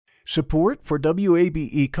Support for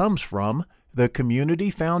WABE comes from the Community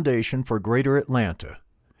Foundation for Greater Atlanta.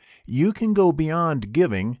 You can go beyond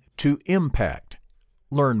giving to impact.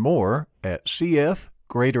 Learn more at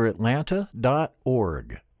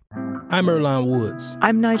cfgreateratlanta.org. I'm Earlonne Woods.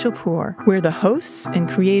 I'm Nigel Poor. We're the hosts and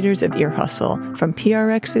creators of Ear Hustle from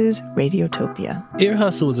PRX's Radiotopia. Ear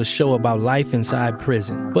Hustle is a show about life inside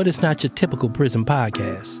prison, but it's not your typical prison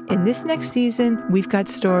podcast. In this next season, we've got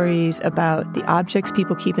stories about the objects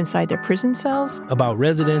people keep inside their prison cells, about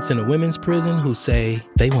residents in a women's prison who say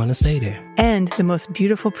they want to stay there, and the most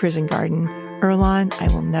beautiful prison garden. Earlonne, I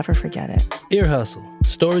will never forget it. Ear Hustle.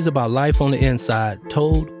 Stories about life on the inside,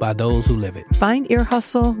 told by those who live it. Find Ear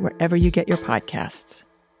Hustle wherever you get your podcasts.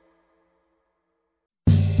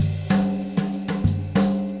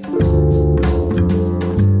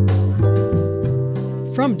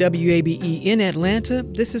 From WABE in Atlanta,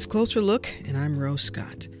 this is Closer Look, and I'm Rose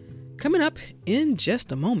Scott. Coming up in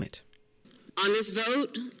just a moment. On this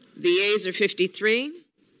vote, the yeas are 53,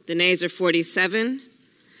 the nays are 47,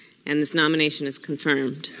 and this nomination is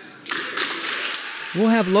confirmed. We'll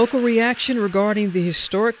have local reaction regarding the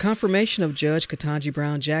historic confirmation of Judge Ketanji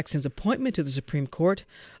Brown Jackson's appointment to the Supreme Court.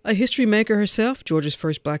 A history maker herself, Georgia's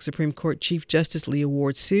first black Supreme Court Chief Justice Leah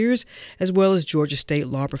Ward Sears, as well as Georgia State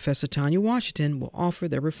law professor Tanya Washington, will offer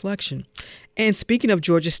their reflection. And speaking of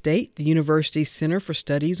Georgia State, the university's Center for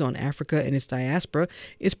Studies on Africa and its Diaspora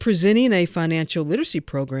is presenting a financial literacy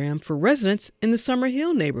program for residents in the Summer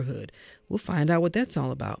Hill neighborhood. We'll find out what that's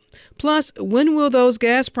all about. Plus, when will those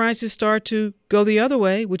gas prices start to go the other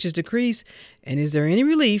way, which is decrease? And is there any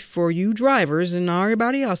relief for you drivers and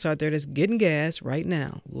everybody else out there that's getting gas right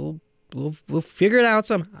now? We'll figure it out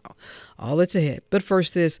somehow. All that's ahead. But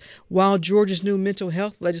first this, while Georgia's new mental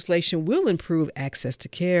health legislation will improve access to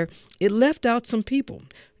care, it left out some people.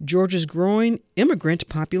 Georgia's growing immigrant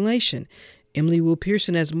population. Emily Wu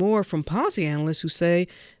Pearson has more from policy analysts who say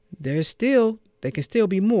there can still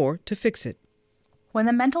be more to fix it. When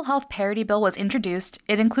the Mental Health Parity Bill was introduced,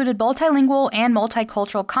 it included multilingual and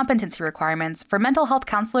multicultural competency requirements for mental health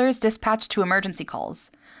counselors dispatched to emergency calls.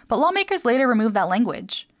 But lawmakers later removed that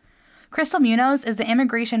language. Crystal Munoz is the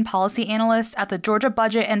immigration policy analyst at the Georgia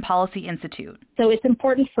Budget and Policy Institute. So it's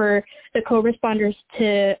important for the co-responders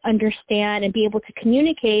to understand and be able to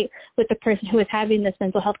communicate with the person who is having this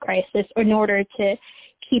mental health crisis in order to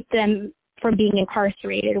keep them from being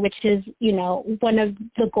incarcerated, which is, one of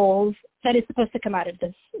the goals that is supposed to come out of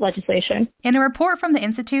this legislation. In a report from the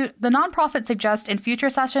Institute, the nonprofit suggests in future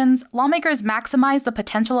sessions, lawmakers maximize the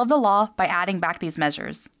potential of the law by adding back these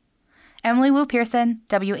measures. Emily Wu Pearson,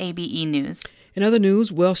 WABE News. In other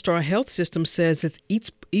news, Wellstar Health System says its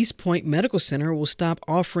East Point Medical Center will stop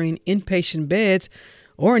offering inpatient beds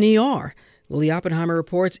or an ER. Lily Oppenheimer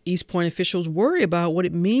reports East Point officials worry about what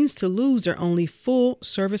it means to lose their only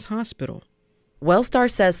full-service hospital. Wellstar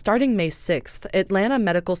says starting May 6th, Atlanta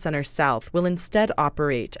Medical Center South will instead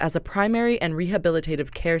operate as a primary and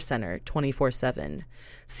rehabilitative care center 24/7.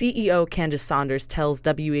 CEO Candace Saunders tells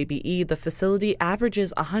WABE the facility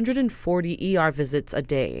averages 140 ER visits a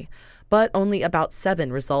day, but only about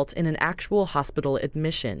 7 result in an actual hospital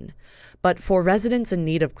admission. But for residents in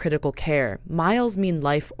need of critical care, miles mean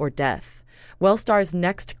life or death. Wellstar's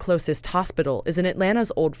next closest hospital is in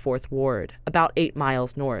Atlanta's Old Fourth Ward, about 8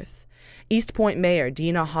 miles north. East Point Mayor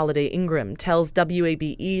Dina Holiday Ingram tells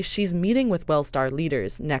WABE she's meeting with Wellstar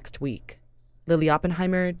leaders next week. Lily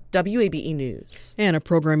Oppenheimer, WABE News. And a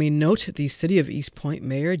programming note, the City of East Point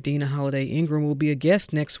Mayor Dina Holiday Ingram will be a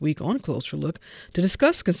guest next week on Closer Look to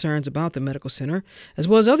discuss concerns about the medical center, as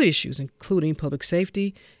well as other issues, including public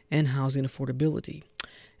safety and housing affordability.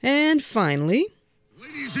 And finally,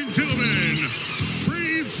 ladies and gentlemen,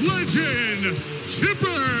 Braves legend,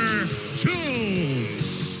 Chipper Jones.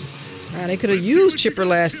 They could have used Chipper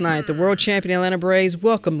last night. The world champion Atlanta Braves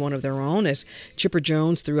welcomed one of their own as Chipper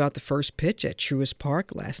Jones threw out the first pitch at Truist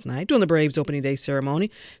Park last night during the Braves opening day ceremony.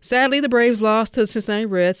 Sadly, the Braves lost to the Cincinnati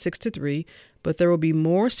Reds 6-3, but there will be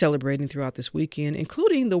more celebrating throughout this weekend,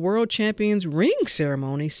 including the world champion's ring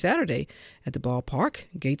ceremony Saturday at the ballpark.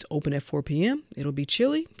 Gates open at 4 p.m. It'll be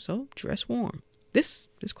chilly, so dress warm. This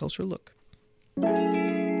is Closer Look.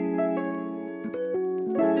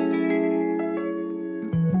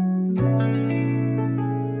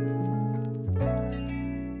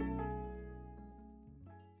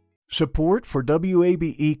 Support for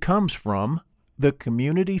WABE comes from the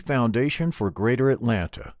Community Foundation for Greater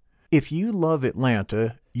Atlanta. If you love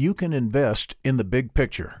Atlanta, you can invest in the big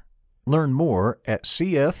picture. Learn more at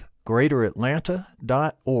cfgreateratlanta.org.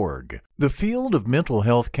 greateratlanta.org. The field of mental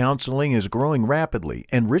health counseling is growing rapidly,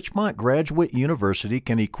 and Richmont Graduate University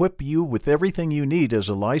can equip you with everything you need as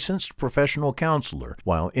a licensed professional counselor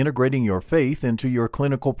while integrating your faith into your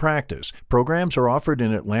clinical practice. Programs are offered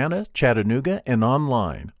in Atlanta, Chattanooga, and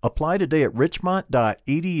online. Apply today at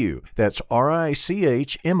richmont.edu. That's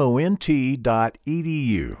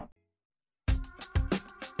RICHMONT.edu.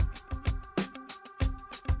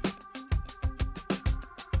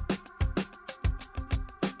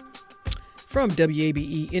 From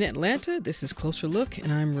WABE in Atlanta, this is Closer Look,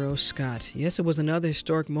 and I'm Rose Scott. Yes, it was another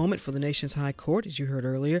historic moment for the nation's high court, as you heard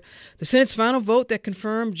earlier. The Senate's final vote that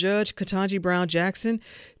confirmed Judge Ketanji Brown Jackson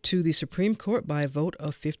to the Supreme Court by a vote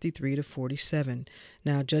of 53-47.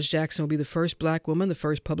 Now, Judge Jackson will be the first black woman, the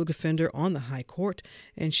first public offender on the high court,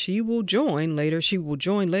 and she will join later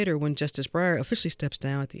when Justice Breyer officially steps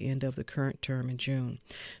down at the end of the current term in June.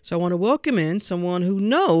 So I want to welcome in someone who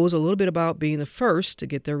knows a little bit about being the first to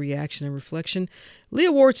get their reaction and reflection.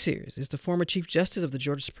 Leah Ward Sears is the former Chief Justice of the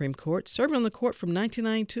Georgia Supreme Court, serving on the court from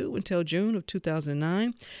 1992 until June of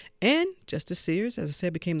 2009. And Justice Sears, as I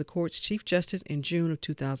said, became the court's Chief Justice in June of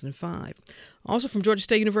 2005. Also from Georgia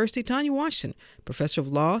State University, Tanya Washington, Professor of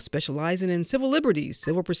Law, specializing in civil liberties,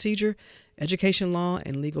 civil procedure, education law,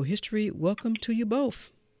 and legal history. Welcome to you both.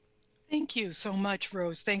 Thank you so much,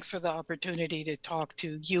 Rose. Thanks for the opportunity to talk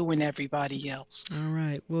to you and everybody else. All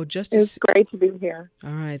right. Well, Justice... It's great to be here.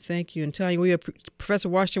 All right. Thank you. And Tanya, Professor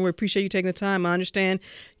Washington, we appreciate you taking the time. I understand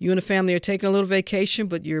you and the family are taking a little vacation,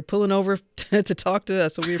 but you're pulling over to talk to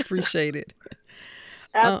us, so we appreciate it.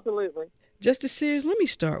 Absolutely. Justice Sears, let me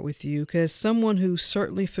start with you, because someone who's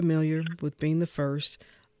certainly familiar with being the first,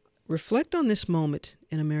 reflect on this moment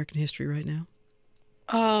in American history right now.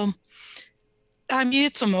 I mean,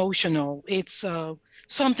 it's emotional. It's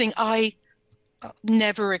something I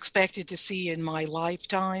never expected to see in my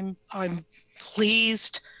lifetime. I'm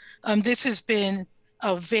pleased. This has been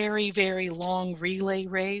a very, very long relay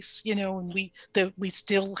race, and we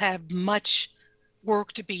still have much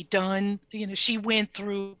work to be done. She went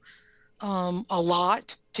through a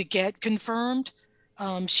lot to get confirmed.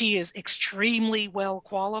 She is extremely well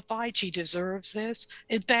qualified. She deserves this.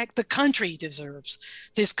 In fact, the country deserves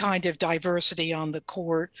this kind of diversity on the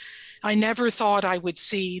court. I never thought I would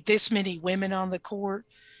see this many women on the court,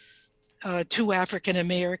 2 African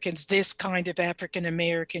Americans, this kind of African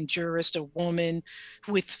American jurist, a woman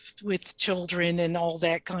with children and all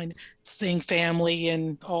that kind of thing, family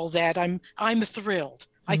and all that. I'm thrilled.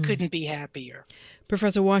 I couldn't be happier.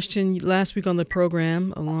 Professor Washington, last week on the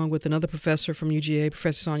program, along with another professor from UGA,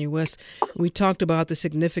 Professor Sonia West, we talked about the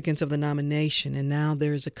significance of the nomination, and now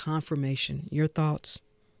there is a confirmation. Your thoughts?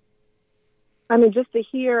 I mean, just to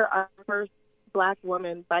hear our first black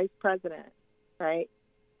woman vice president, right,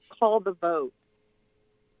 call the vote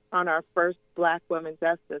on our first black woman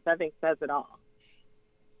justice, I think says it all.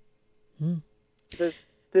 This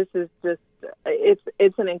is just,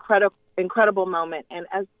 it's an incredible moment. And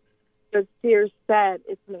as Sears said,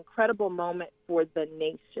 it's an incredible moment for the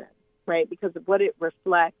nation, right? Because what it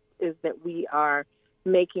reflects is that we are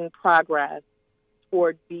making progress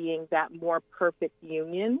toward being that more perfect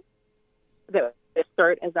union that we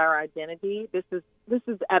assert as our identity. This is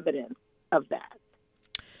evidence of that.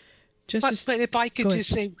 But if I could just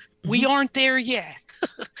say, we aren't there yet.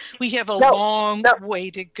 We have a long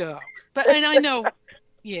way to go. And I know,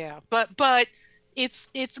 yeah, but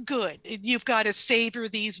it's good. You've got to savor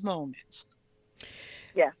these moments.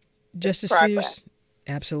 Yeah. Justice Sears,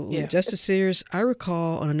 absolutely. Yeah. Justice Sears, I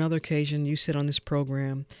recall on another occasion you said on this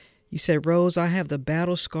program, you said, Rose, I have the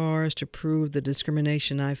battle scars to prove the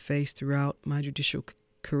discrimination I faced throughout my judicial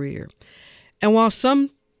career. And while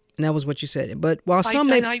some, and that was what you said, but while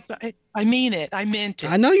some I mean it. I meant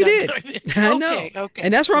it. I know you did. I know. Okay.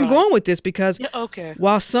 And that's where I'm going with this, because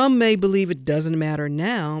while some may believe it doesn't matter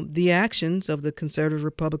now, the actions of the conservative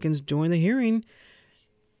Republicans during the hearing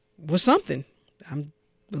was something. I'll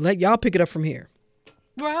let y'all pick it up from here.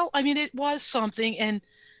 Well, I mean, it was something, and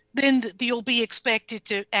then you'll be expected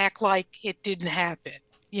to act like it didn't happen.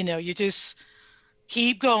 You just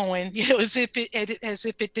keep going, as if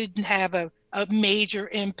it didn't have a major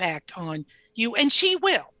impact on you. And she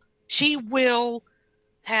will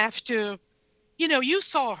have to, you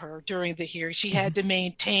saw her during the hearing. She had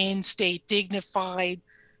to stay dignified.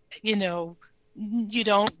 You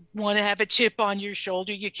don't want to have a chip on your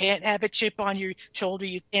shoulder. You can't have a chip on your shoulder.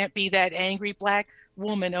 You can't be that angry black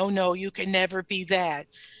woman. Oh no, you can never be that.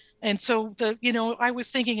 And so I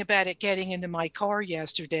was thinking about it getting into my car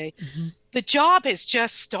yesterday. Mm-hmm. The job has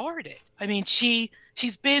just started. I mean, she's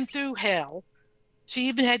been through hell. She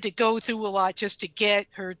even had to go through a lot just to get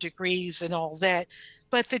her degrees and all that.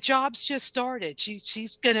 but the job's just started.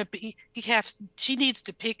 She's going to be, she needs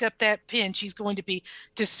to pick up that pen. She's going to be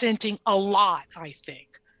dissenting a lot, I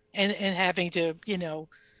think, and having to,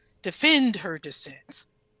 defend her dissents.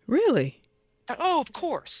 Really? Oh, of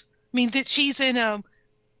course. I mean, that she's in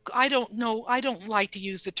I don't know. I don't like to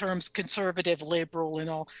use the terms conservative, liberal, and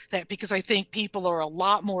all that, because I think people are a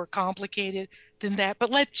lot more complicated than that. But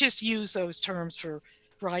let's just use those terms for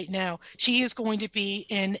right now. She is going to be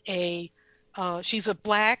in she's a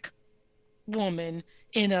Black woman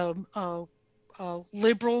in a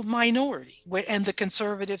liberal minority, and the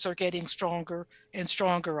conservatives are getting stronger and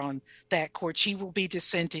stronger on that court. She will be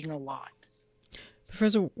dissenting a lot.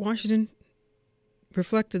 Professor Washington,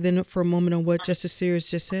 reflected then for a moment on what Justice Sears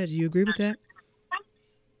just said. Do you agree with that?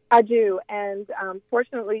 I do, and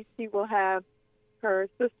fortunately, she will have her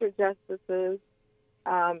sister justices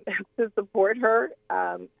to support her.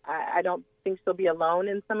 I don't think she'll be alone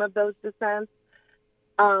in some of those dissents.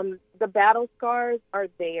 The battle scars are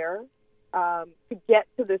there. To get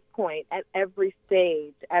to this point, at every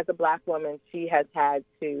stage, as a Black woman, she has had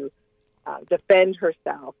to defend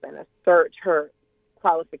herself and assert her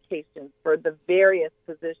qualifications for the various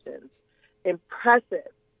positions, impressive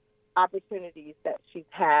opportunities that she's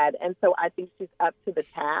had. And so I think she's up to the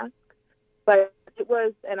task. But it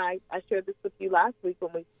was, and I shared this with you last week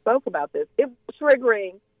when we spoke about this, it was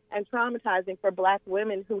triggering and traumatizing for Black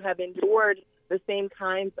women who have endured the same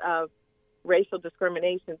kinds of racial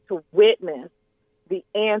discrimination to witness the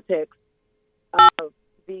antics of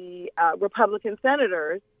the Republican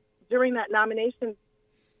senators during that nomination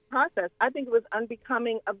process. I think it was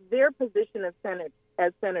unbecoming of their position as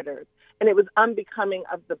senators, and it was unbecoming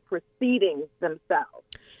of the proceedings themselves.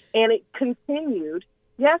 And it continued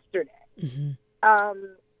yesterday. Mm-hmm. I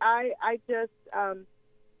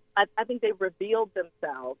think they revealed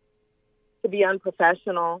themselves to be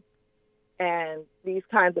unprofessional, and these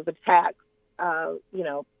kinds of attacks,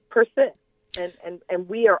 persist. And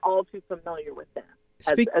we are all too familiar with them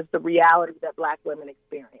as the reality that Black women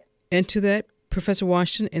experience. And to that, Professor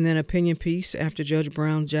Washington, in an opinion piece after Judge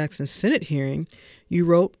Brown Jackson's Senate hearing, you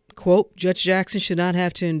wrote, quote, Judge Jackson should not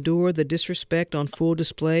have to endure the disrespect on full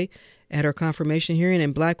display at her confirmation hearing,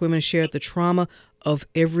 and Black women shared the trauma of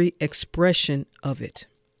every expression of it.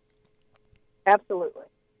 Absolutely.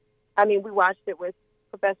 I mean, we watched it with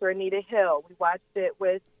Professor Anita Hill. We watched it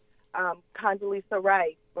with Condoleezza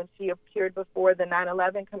Rice when she appeared before the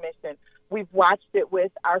 9/11 Commission. We've watched it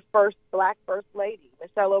with our first Black First Lady,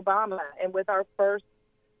 Michelle Obama, and with our first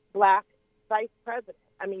Black Vice President.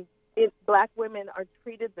 I mean, Black women are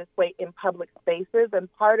treated this way in public spaces, and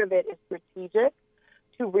part of it is strategic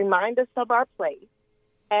to remind us of our place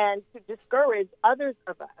and to discourage others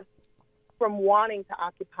of us from wanting to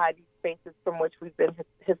occupy these spaces from which we've been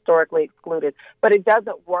historically excluded. But it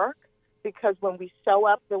doesn't work, because when we show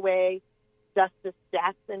up the way Justice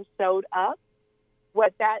Jackson showed up,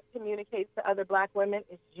 what that communicates to other Black women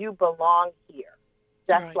is you belong here,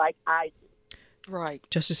 just right. Like I do. Right.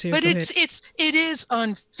 Justice Sears, but it is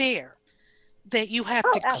unfair that you have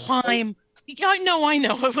to climb. I know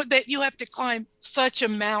that you have to climb such a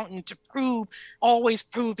mountain to always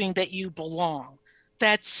proving that you belong.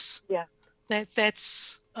 That's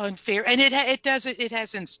unfair, and it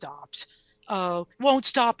hasn't stopped. Won't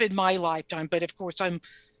stop in my lifetime, but of course I'm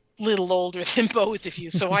a little older than both of you,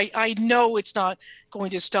 so I know it's not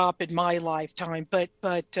going to stop in my lifetime.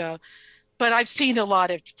 But I've seen a lot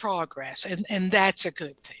of progress, and that's a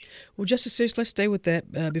good thing. Well, Justice Sears, let's stay with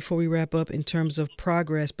that before we wrap up in terms of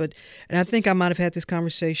progress. And I think I might have had this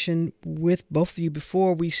conversation with both of you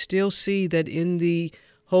before. We still see that in the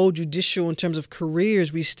whole judicial, in terms of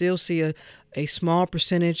careers, we still see a small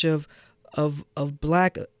percentage of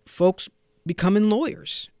Black folks becoming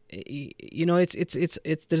lawyers. You know, it's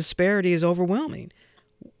the disparity is overwhelming.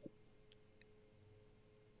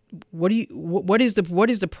 What is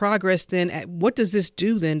the progress then? What does this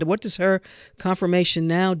do then? What does her confirmation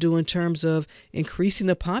now do in terms of increasing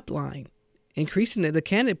the pipeline, increasing the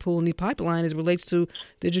candidate pool in the pipeline as it relates to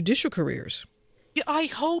the judicial careers? Yeah, I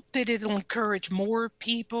hope that it'll encourage more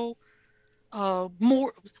people, a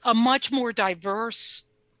much more diverse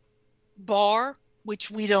bar,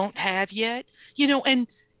 which we don't have yet. You know, and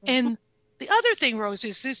the other thing, Rose,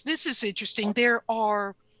 is this is interesting. There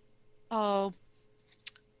are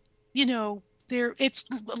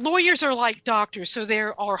lawyers are like doctors. So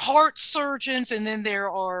there are heart surgeons, and then there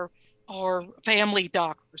are family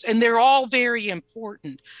doctors, and they're all very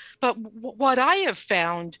important. But what I have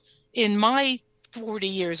found in my 40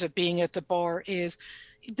 years of being at the bar is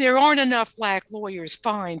there aren't enough Black lawyers,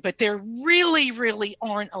 fine, but there really, really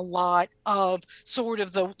aren't a lot of sort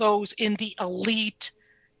of those in the elite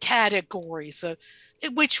categories.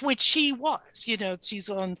 which she was.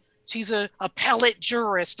 She's a appellate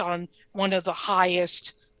jurist on one of the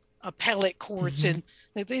highest appellate courts, and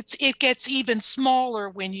it gets even smaller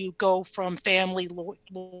when you go from family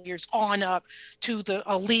lawyers on up to the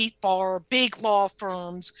elite bar, big law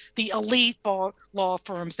firms, the elite law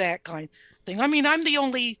firms, that kind of thing. I mean, I'm the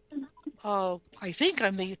only, I think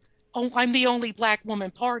I'm the only Black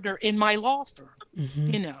woman partner in my law firm,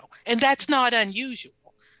 and that's not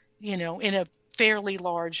unusual, in a fairly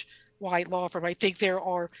large white law firm. I think there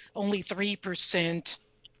are only 3%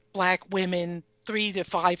 Black women, 3 to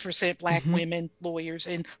 5% Black women lawyers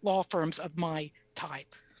in law firms of my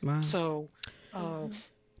type. Wow. So,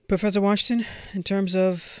 Professor Washington, in terms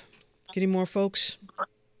of getting more folks?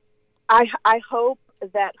 I hope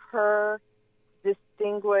that her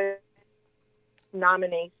distinguished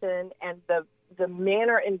nomination and the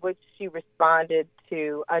manner in which she responded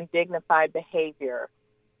to undignified behavior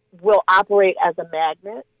will operate as a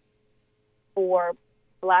magnet for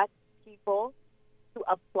Black people to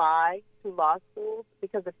apply to law schools,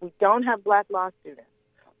 because if we don't have Black law students,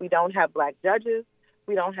 we don't have Black judges,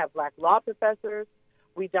 we don't have Black law professors,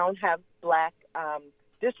 we don't have Black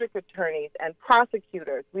district attorneys and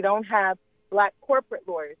prosecutors, we don't have Black corporate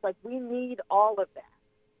lawyers. Like, we need all of that.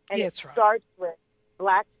 And it starts with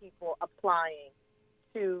Black people applying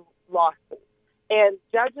to law schools. And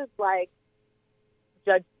judges like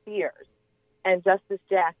Judge Sears and Justice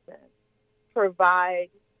Jackson provide,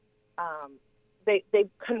 they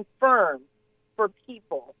confirm for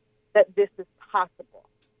people that this is possible.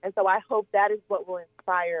 And so I hope that is what will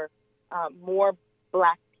inspire more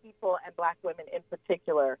Black people and Black women in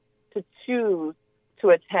particular to choose to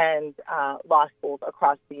attend law schools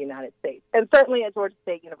across the United States, and certainly at Georgia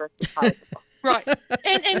State University College of Law. Right,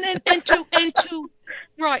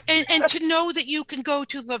 and to know that you can go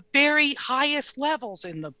to the very highest levels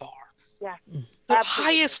in the bar. Yeah, the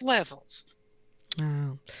highest levels.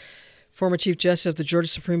 Wow. Former Chief Justice of the Georgia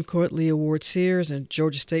Supreme Court, Leah Ward Sears, and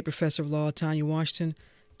Georgia State Professor of Law, Tanya Washington.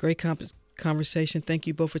 Great conversation. Thank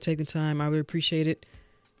you both for taking time. I really appreciate it.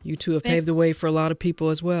 You two have paved the way for a lot of people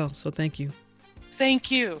as well, so thank you.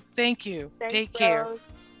 Thank you. Thank you. Thanks, Take care. Rose.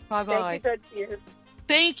 Bye-bye. Thank you, Judge Sears.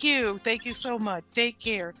 Thank you. Thank you so much. Take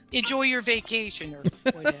care. Enjoy your vacation or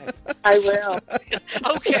whatever. I will.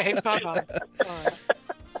 Okay. Bye-bye. Bye.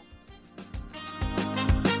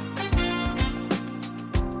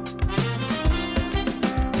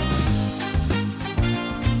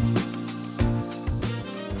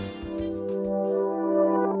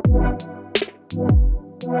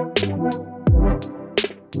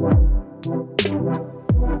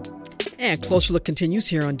 And Closer Look continues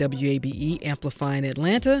here on WABE, Amplifying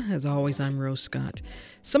Atlanta. As always, I'm Rose Scott.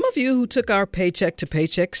 Some of you who took our Paycheck to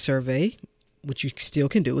Paycheck survey, which you still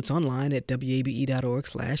can do, it's online at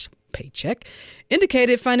wabe.org/paycheck,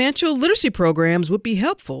 indicated financial literacy programs would be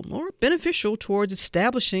helpful or beneficial towards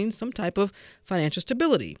establishing some type of financial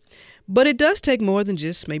stability. But it does take more than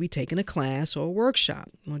just maybe taking a class or a workshop.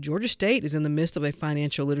 Well, Georgia State is in the midst of a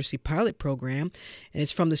financial literacy pilot program, and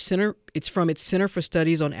it's from its Center for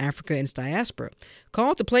Studies on Africa and its Diaspora,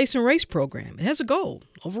 called the Place and Race Program. It has a goal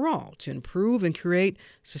overall to improve and create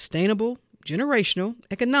sustainable, generational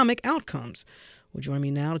economic outcomes. Well, joining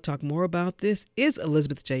me now to talk more about this is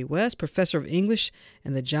Elizabeth J. West, Professor of English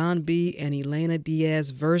and the John B. and Elena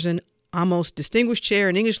Diaz Verzon Amos Distinguished Chair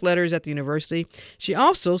in English Letters at the university. She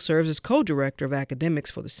also serves as co-director of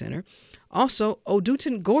academics for the center. Also,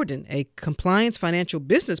 Oduten Gordon, a compliance financial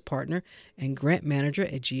business partner and grant manager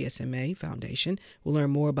at GSMA Foundation. We'll learn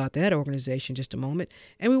more about that organization in just a moment.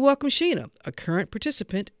 And we welcome Sheena, a current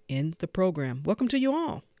participant in the program. Welcome to you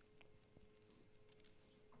all.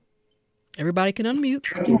 Everybody can unmute.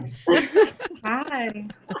 Hi.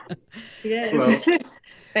 Yes.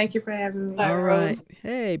 Thank you for having me. All right.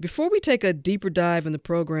 Hey, before we take a deeper dive in the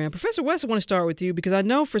program, Professor West, I want to start with you because I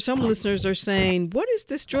know for some listeners are saying, what is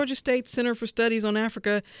this Georgia State Center for Studies on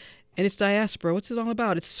Africa and its Diaspora? What's it all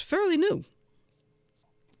about? It's fairly new.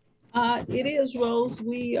 It is, Rose.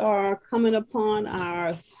 We are coming upon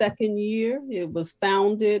our second year. It was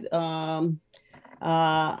founded, oddly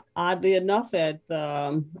enough, at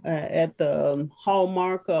the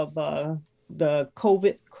hallmark of the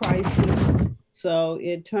COVID crisis. So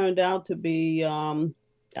it turned out to be, for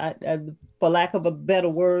lack of a better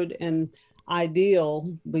word, an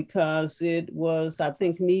ideal because it was, I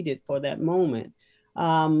think, needed for that moment.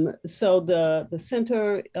 So the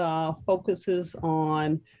center focuses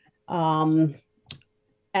on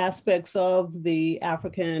aspects of the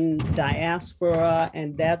African diaspora,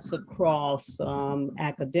 and that's across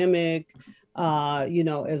academic,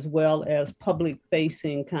 as well as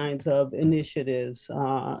public-facing kinds of initiatives,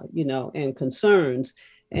 and concerns.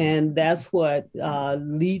 And that's what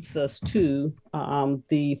leads us to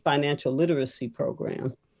the financial literacy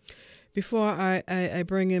program. Before I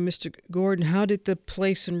bring in Mr. Gordon, how did the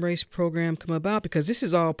Place and Race program come about? Because this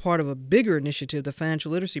is all part of a bigger initiative, the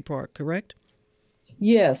financial literacy part, correct?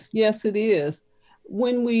 Yes, it is.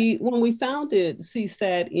 When we founded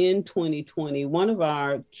CSAT in 2020, one of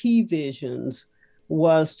our key visions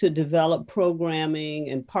was to develop programming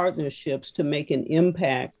and partnerships to make an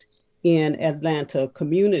impact in Atlanta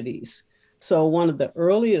communities. So one of the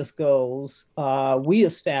earliest goals we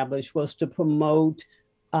established was to promote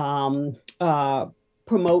and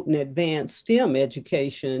advance STEM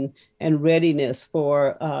education and readiness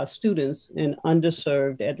for students in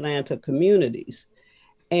underserved Atlanta communities.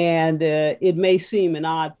 And it may seem an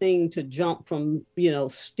odd thing to jump from,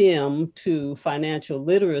 STEM to financial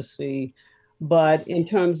literacy, but in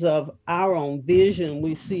terms of our own vision,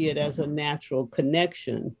 we see it as a natural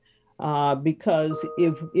connection. Because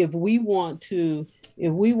if we want to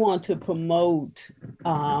promote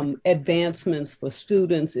advancements for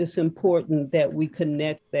students, it's important that we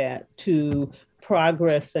connect that to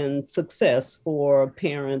progress and success for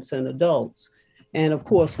parents and adults. And of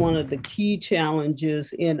course, one of the key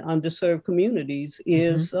challenges in underserved communities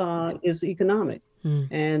is economic.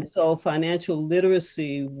 And so financial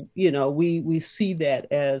literacy, we see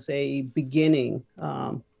that as a beginning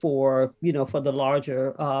for the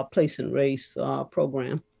larger Place and Race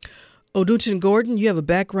program. Odunton Gordon, you have a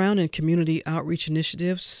background in community outreach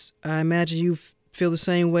initiatives. I imagine you feel the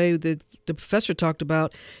same way that the professor talked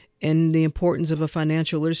about and the importance of a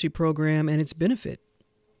financial literacy program and its benefit.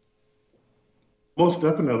 Most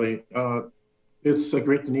definitely. It's a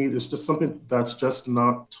great need. It's just something that's just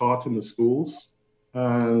not taught in the schools.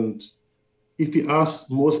 And if you ask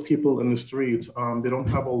most people in the street, they don't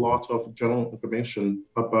have a lot of general information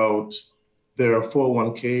about their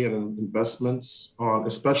 401k and investments,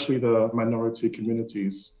 especially the minority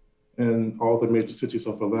communities in all the major cities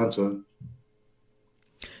of Atlanta.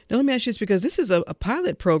 Now, let me ask you this, because this is a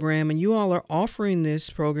pilot program, and you all are offering this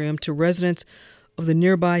program to residents of the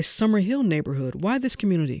nearby Summer Hill neighborhood. Why this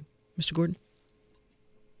community, Mr. Gordon?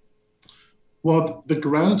 Well, the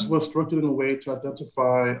grant was structured in a way to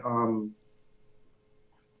identify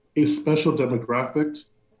a special demographic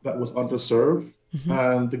that was underserved.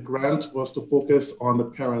 And the grant was to focus on the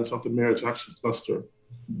parents of the Marriage Action Cluster.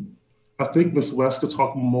 I think Ms. West could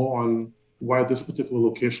talk more on why this particular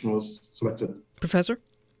location was selected. Professor?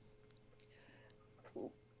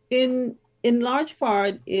 In large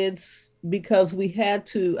part, it's because we had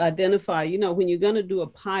to identify, when you're going to do a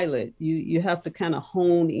pilot, you have to kind of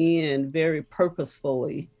hone in very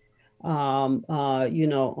purposefully, on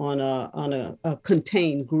a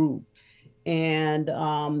contained group. And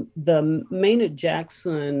the Maynard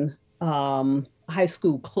Jackson High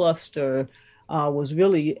School cluster was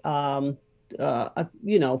really, I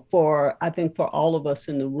think for all of us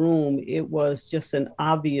in the room, it was just an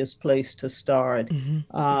obvious place to start.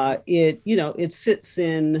 It sits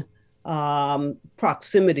in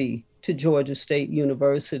proximity to Georgia State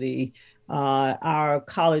University. Our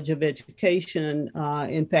College of Education,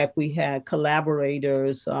 in fact, we had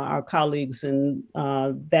collaborators, our colleagues in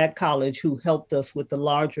that college who helped us with the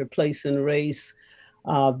larger Place and Race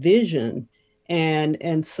vision.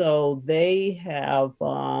 And so they have,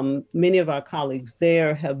 many of our colleagues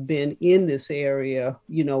there have been in this area,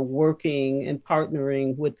 working and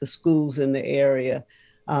partnering with the schools in the area.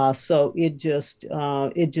 So it just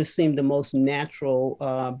seemed the most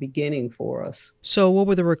natural beginning for us. So what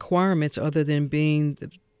were the requirements other than being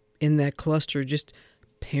in that cluster? Just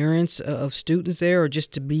parents of students there, or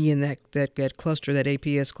just to be in that cluster, that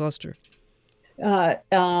APS cluster?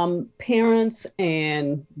 Parents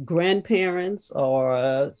and grandparents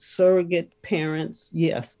or surrogate parents,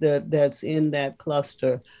 yes, that's in that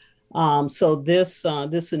cluster. So this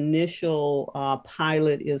initial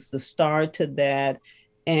pilot is the start to that.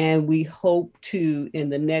 And we hope to, in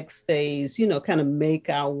the next phase, kind of make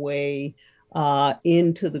our way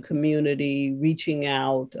into the community, reaching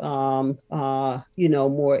out, more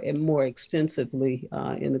extensively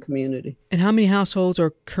in the community. And how many households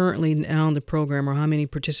are currently now in the program, or how many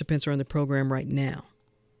participants are in the program right now?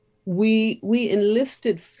 We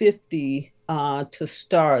enlisted 50 to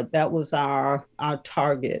start. That was our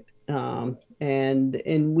target. And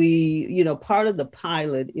we, part of the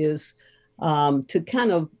pilot is to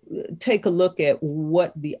kind of take a look at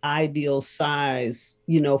what the ideal size,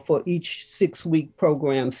 for each 6-week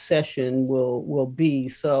program session will be.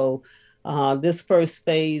 So this first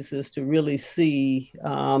phase is to really see,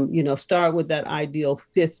 start with that ideal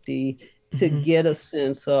 50 to get a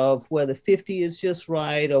sense of whether 50 is just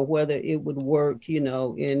right or whether it would work,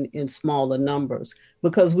 in smaller numbers,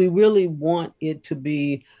 because we really want it to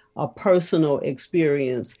be a personal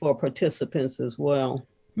experience for participants as well.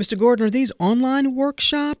 Mr. Gordon, are these online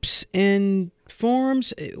workshops and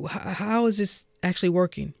forums? How is this actually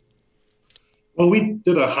working? Well, we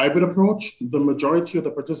did a hybrid approach. The majority of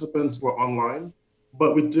the participants were online,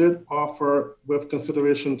 but we did offer, with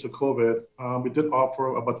consideration to COVID, we did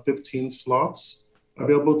offer about 15 slots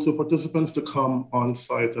available to participants to come on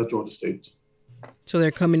site at Georgia State. So they're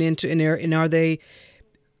coming into, and are they,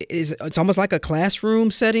 it's almost like a classroom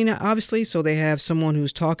setting, obviously, so they have someone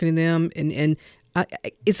who's talking to them, and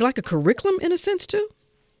it's like a curriculum in a sense too?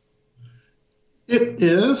 It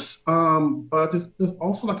is, but it's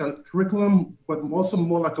also like a curriculum, but also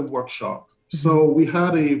more like a workshop. So we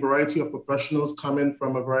had a variety of professionals come in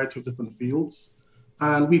from a variety of different fields,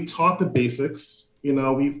 and we taught the basics.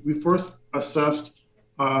 We first assessed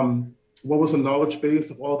what was the knowledge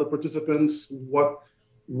base of all the participants, what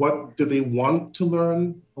did they want to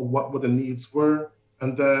learn, or what the needs were,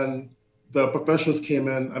 and then the professionals came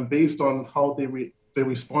in, and based on how they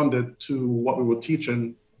responded to what we were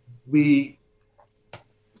teaching, we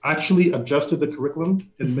actually adjusted the curriculum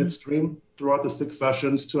in midstream throughout the 6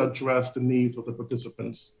 sessions to address the needs of the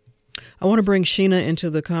participants. I want to bring Sheena into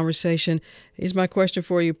the conversation. Here's my question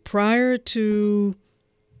for you. Prior to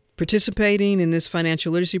participating in this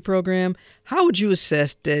financial literacy program, how would you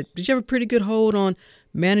assess that? Did you have a pretty good hold on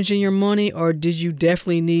managing your money, or did you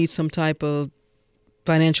definitely need some type of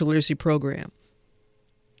financial literacy program?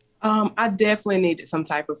 I definitely needed some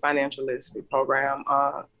type of financial literacy program.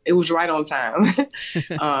 It was right on time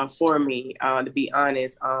for me, to be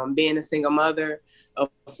honest. Being a single mother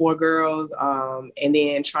of 4 girls, and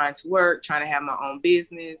then trying to work, trying to have my own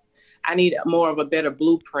business, I need more of a better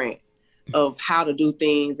blueprint of how to do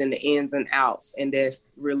things and the ins and outs. And that's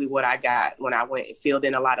really what I got when I went. It filled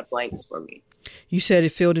in a lot of blanks for me. You said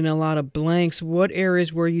it filled in a lot of blanks. What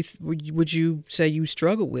areas would you say you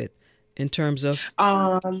struggled with? In terms of,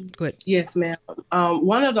 go ahead. Yes, ma'am.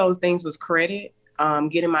 One of those things was credit,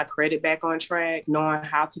 getting my credit back on track, knowing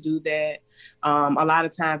how to do that. A lot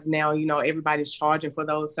of times now, everybody's charging for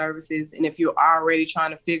those services. And if you're already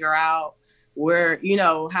trying to figure out where,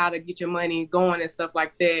 how to get your money going and stuff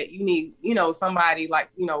like that, you need, somebody like,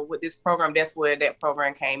 with this program, that's where that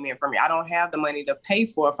program came in for me. I don't have the money to pay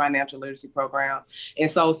for a financial literacy program.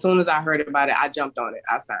 And so as soon as I heard about it, I jumped on it.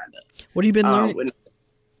 I signed up. What have you been learning?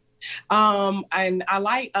 And I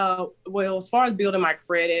like, as far as building my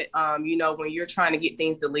credit, when you're trying to get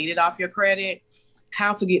things deleted off your credit,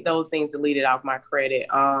 how to get those things deleted off my credit.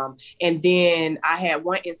 And then I had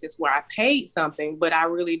one instance where I paid something, but I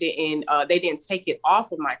really didn't, they didn't take it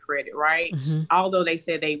off of my credit, right? Although they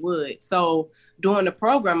said they would. So during the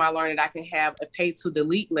program, I learned that I can have a pay to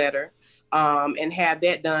delete letter, and have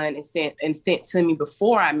that done and sent to me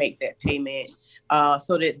before I make that payment,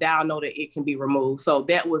 so that they'll know that it can be removed. So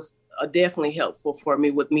that was definitely helpful for me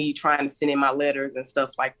with me trying to send in my letters and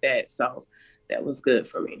stuff like that. So that was good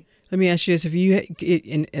for me. Let me ask you this.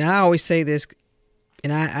 And I always say this,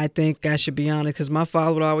 and I think I should be honest, because my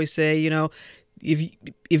father would always say, if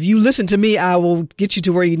you listen to me, I will get you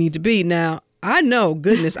to where you need to be. Now, I know,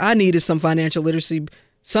 goodness, I needed some financial literacy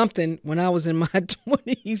something when I was in my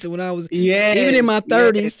 20s and when I was even in my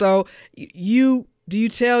 30s. Yes. So do you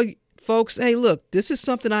tell folks, hey, look, this is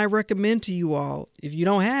something I recommend to you all. If you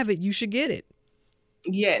don't have it, you should get it.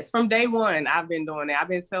 Yes, from day one, I've been doing it. I've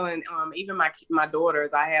been telling even my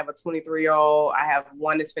daughters. I have a 23-year-old. I have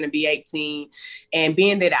one that's going to be 18. And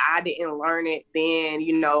being that I didn't learn it then,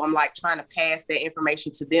 I'm like trying to pass that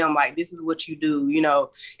information to them. Like, this is what you do,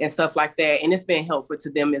 and stuff like that. And it's been helpful to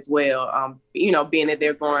them as well, being that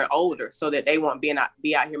they're growing older so that they won't be out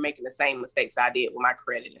here making the same mistakes I did with my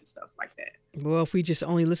credit and stuff like that. Well, if we just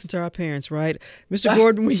only listen to our parents, right? Mr.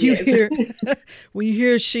 Gordon, when you hear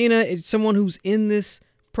Sheena, it's someone who's in this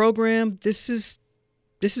program, this is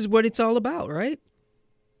what it's all about, right?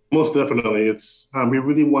 Most definitely. It's we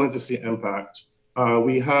really wanted to see impact.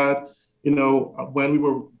 We had, when we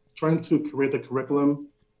were trying to create the curriculum,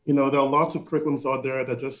 there are lots of curriculums out there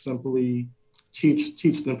that just simply teach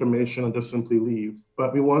the information and just simply leave.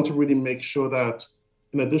 But we want to really make sure that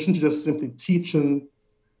in addition to just simply teaching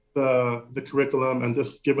the curriculum and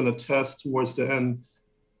just giving a test towards the end,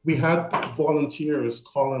 we had volunteers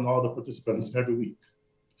calling all the participants every week.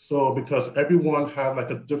 So because everyone had like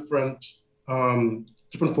a different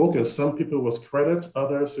focus. Some people it was credit,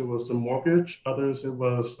 others it was the mortgage, others it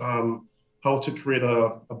was how to create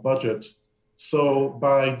a budget. So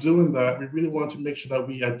by doing that, we really want to make sure that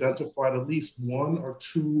we identified at least 1 or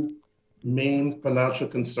 2 main financial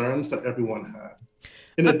concerns that everyone had.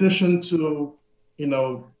 In addition to,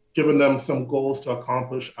 giving them some goals to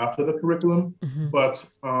accomplish after the curriculum. But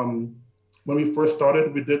when we first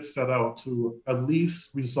started, we did set out to at least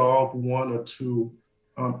resolve one or two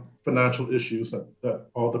financial issues that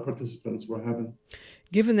all the participants were having.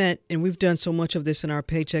 Given that, and we've done so much of this in our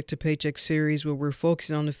Paycheck to Paycheck series, where we're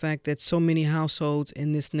focusing on the fact that so many households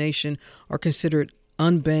in this nation are considered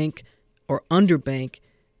unbanked or underbanked,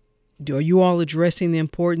 are you all addressing the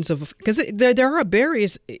importance of, because there are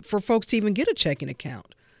barriers for folks to even get a checking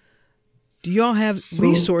account? Do you all have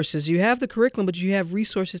resources? You have the curriculum, but you have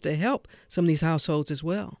resources to help some of these households as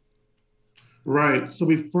well? Right. So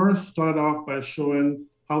we first started off by showing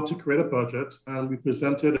how to create a budget, and we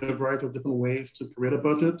presented a variety of different ways to create a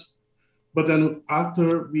budget. But then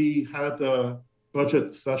after we had the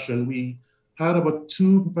budget session, we had about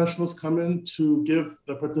 2 professionals come in to give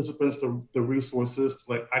the participants the resources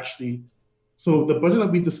to actually. So the budget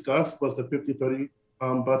that we discussed was the 50-30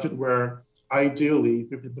 budget, where ideally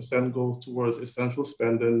 50% goes towards essential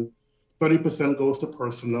spending, 30% goes to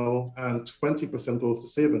personal, and 20% goes to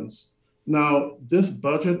savings. Now, this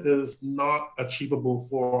budget is not achievable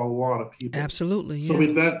for a lot of people. Absolutely. So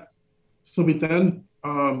we then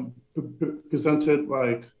presented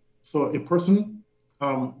a person.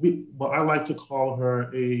 I like to call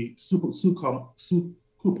her a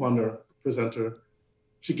couponer presenter.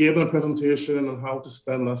 She gave them a presentation on how to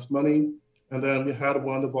spend less money. And then we had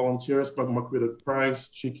one of the volunteers, Margarita Price.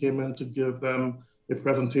 She came in to give them a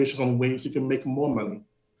presentation on ways you can make more money.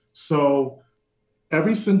 So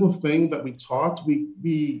every single thing that we taught,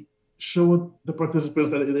 we showed the participants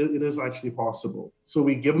that it is actually possible. So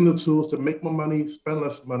we give them the tools to make more money, spend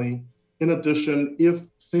less money. In addition, if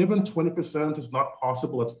saving 20% is not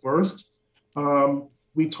possible at first,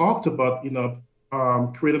 we talked about,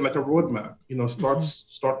 creating a roadmap,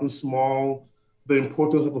 starting small, the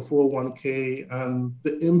importance of a 401k, and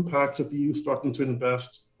the impact of you starting to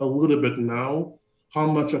invest a little bit now, how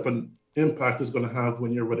much of an impact is going to have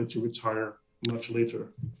when you're ready to retire much later.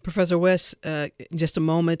 Professor West, in just a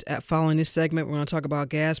moment, following this segment, we're going to talk about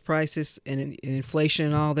gas prices and inflation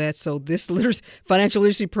and all that. So this financial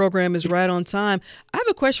literacy program is right on time. I have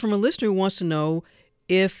a question from a listener who wants to know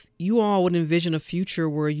if you all would envision a future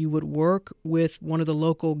where you would work with one of the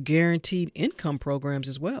local guaranteed income programs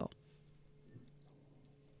as well.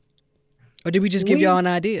 Or did we just give y'all an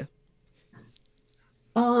idea?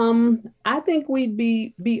 I think we'd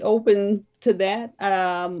be open to that.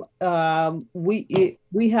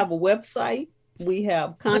 We have a website. We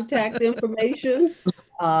have contact information.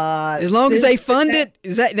 As long as they fund it,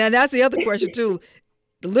 now that's the other question too.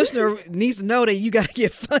 The listener needs to know that you got to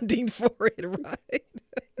get funding for it, right?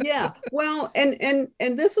 Yeah. Well, and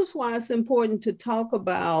this is why it's important to talk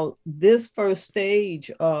about this first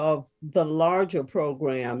stage of the larger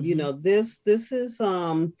program. This is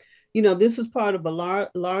this is part of a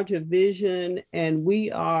larger vision, and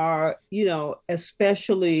we are,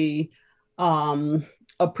 especially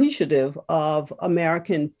appreciative of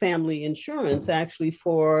American Family Insurance, actually,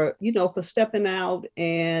 for stepping out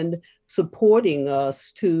and supporting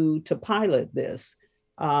us to pilot this.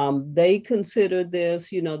 They consider this,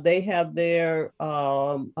 they have their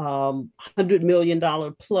 $100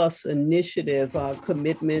 million plus initiative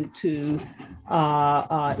commitment to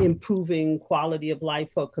improving quality of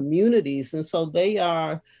life for communities. And so they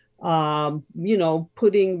are,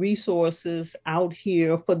 putting resources out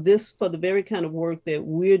here for the very kind of work that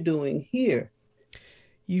we're doing here.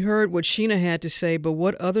 You heard what Sheena had to say, but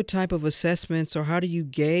what other type of assessments, or how do you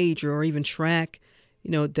gauge or even track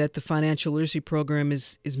that the financial literacy program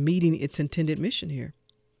is meeting its intended mission here?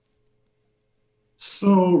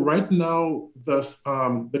 So right now,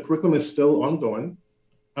 the curriculum is still ongoing.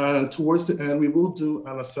 And towards the end, we will do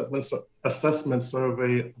an assessment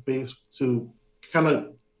survey based to kind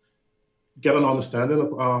of get an understanding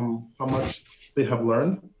of how much they have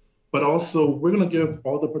learned. But also, we're going to give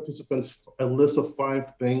all the participants a list of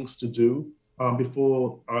 5 things to do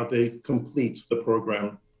before they complete the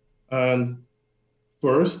program. And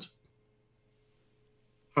first,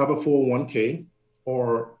 have a 401k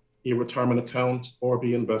or a retirement account or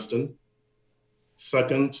be investing.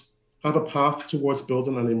 Second, have a path towards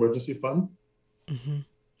building an emergency fund. Mm-hmm.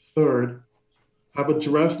 Third, have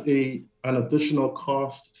addressed an additional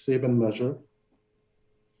cost saving measure.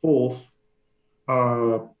 Fourth,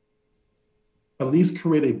 at least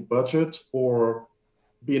create a budget or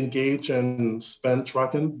be engaged in spend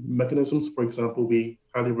tracking mechanisms. For example, we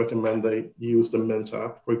highly recommend they use the Mint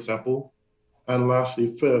app, for example. And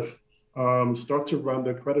lastly, fifth, start to run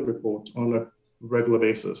their credit report on a regular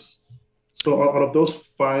basis. So out of those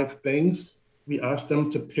 5 things, we ask them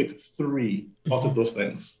to pick 3 out of those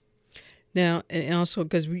things. Now, and also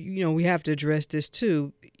because we have to address this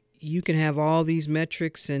too. You can have all these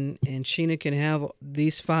metrics, and Sheena can have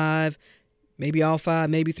these 5, maybe all 5,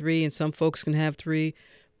 maybe 3, and some folks can have 3.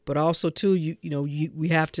 But also too, we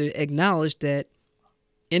have to acknowledge that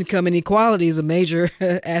income inequality is a major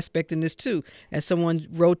aspect in this too. As someone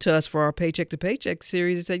wrote to us for our Paycheck to Paycheck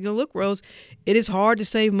series and said, look, Rose, it is hard to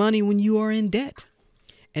save money when you are in debt.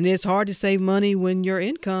 And it's hard to save money when your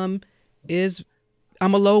income is,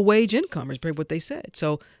 I'm a low wage income, is pretty what they said.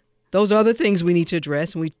 So those are other things we need to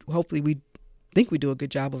address. And we think we do a good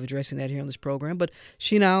job of addressing that here on this program. But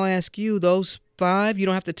Sheena, I'll ask you, those 5, you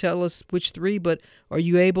don't have to tell us which 3, but are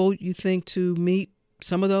you able, you think, to meet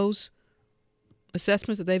some of those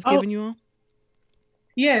assessments that they've given you all?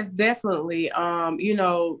 Yes, definitely.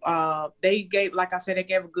 They gave, like I said, they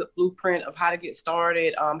gave a good blueprint of how to get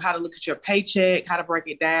started, how to look at your paycheck, how to break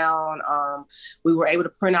it down. We were able to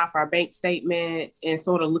print off our bank statements and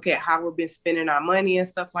sort of look at how we've been spending our money and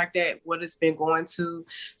stuff like that, what it's been going to.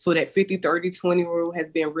 So that 50-30-20 rule has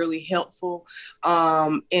been really helpful.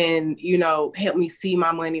 And, help me see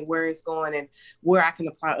my money, where it's going and where I can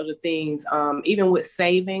apply other things. Even with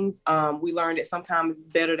savings, we learned that sometimes it's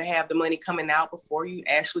better to have the money coming out before you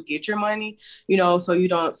actually get your money, so you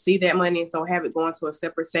don't see that money, and so have it going to a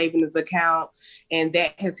separate savings account. And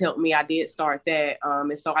that has helped me. I did start that,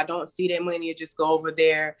 and so I don't see that money, it just go over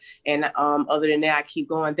there, and other than that, I keep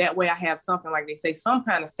going. That way I have something, like they say, some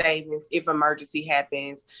kind of savings if emergency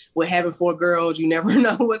happens. With having 4 girls, you never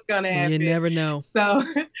know what's gonna happen. You never know. So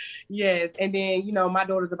yes. And then my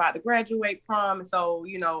daughter's about to graduate prom, and so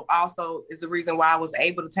also is the reason why I was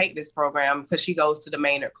able to take this program, because she goes to the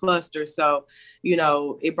Maynard cluster. So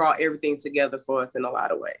it brought everything together for us in a lot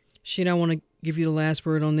of ways. Sheena, I want to give you the last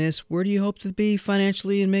word on this. Where do you hope to be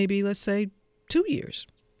financially in maybe, let's say, 2 years?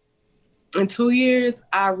 In 2 years,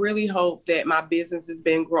 I really hope that my business is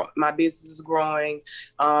growing.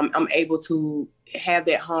 I'm able to have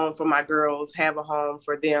that home for my girls, have a home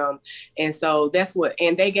for them. And so that's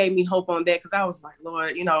and they gave me hope on that, because I was like,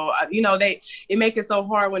 Lord, it make it so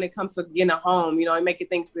hard when it comes to getting a home, it make it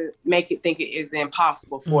think it is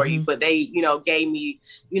impossible for you. But they, gave me,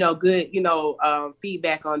 good,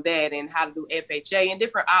 feedback on that and how to do FHA and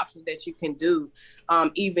different options that you can do,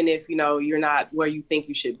 even if, you're not where you think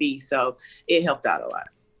you should be. So it helped out a lot.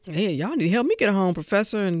 Hey, y'all need to help me get a home,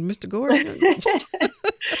 Professor and Mr. Gordon.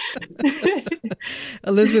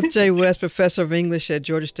 Elizabeth J. West, Professor of English at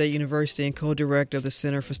Georgia State University and co-director of the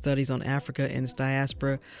Center for Studies on Africa and its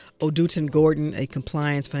Diaspora. Oduten Gordon, a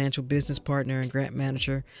compliance financial business partner and grant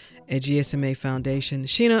manager at GSMA Foundation.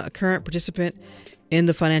 Sheena, a current participant in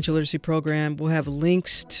the financial literacy program. We'll have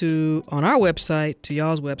links on our website to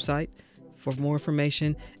y'all's website for more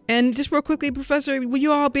information. And just real quickly, Professor, will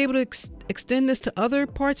you all be able to extend this to other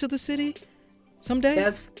parts of the city someday?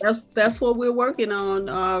 That's what we're working on,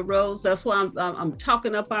 Rose. That's why I'm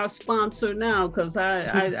talking up our sponsor now, because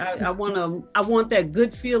I want that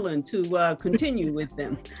good feeling to continue with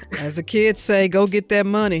them. As the kids say, go get that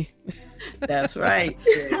money. That's right.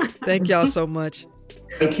 Thank y'all so much.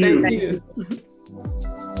 Thank you. Thank you.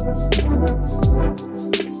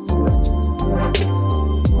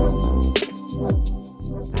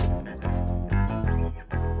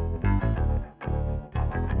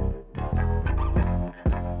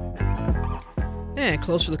 And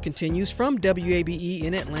Closer Look continues from WABE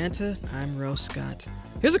in Atlanta. I'm Rose Scott.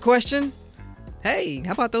 Here's a question. Hey,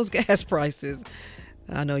 how about those gas prices?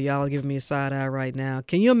 I know y'all are giving me a side eye right now.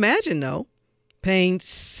 Can you imagine, though, paying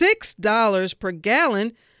 $6 per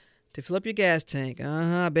gallon to fill up your gas tank?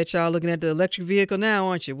 I bet y'all looking at the electric vehicle now,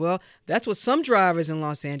 aren't you? Well, that's what some drivers in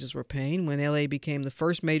Los Angeles were paying when LA became the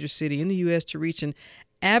first major city in the U.S. to reach an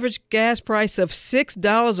average gas price of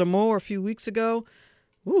 $6 or more a few weeks ago.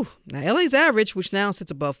 Ooh, now LA's average, which now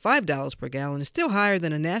sits above $5 per gallon, is still higher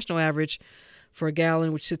than a national average for a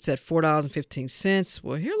gallon, which sits at $4.15.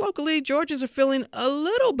 Well, here locally, Georgians are feeling a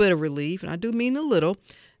little bit of relief, and I do mean a little,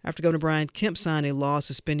 after Governor Brian Kemp signed a law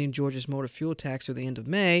suspending Georgia's motor fuel tax through the end of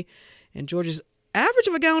May. And Georgia's average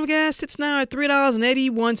of a gallon of gas sits now at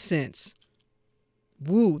 $3.81.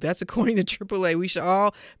 Woo, that's according to AAA. We should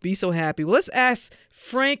all be so happy. Well, let's ask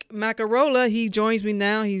Frank Macarola. He joins me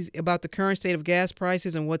now. He's about the current state of gas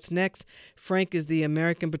prices and what's next. Frank is the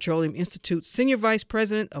American Petroleum Institute Senior Vice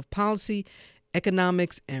President of Policy,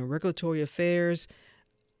 Economics, and Regulatory Affairs.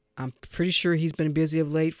 I'm pretty sure he's been busy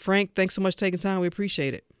of late. Frank, thanks so much for taking time. We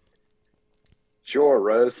appreciate it. Sure,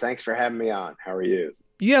 Rose. Thanks for having me on. How are you?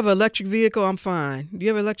 You have an electric vehicle? I'm fine. Do you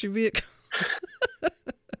have an electric vehicle?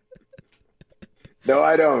 No,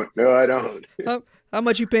 I don't. How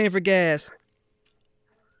much you paying for gas?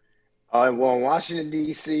 Well, in Washington,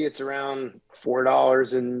 D.C., it's around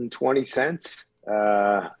 $4.20.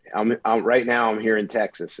 I'm right now. I'm here in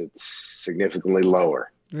Texas. It's significantly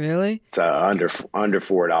lower. Really? It's under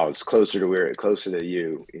 $4, closer to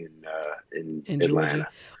you in Atlanta. Georgia.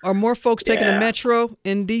 Are more folks taking the metro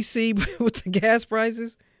in D.C. with the gas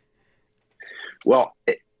prices? Well,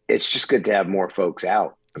 it's just good to have more folks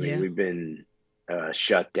out. I mean, we've been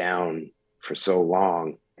shut down for so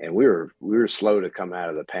long, and we were slow to come out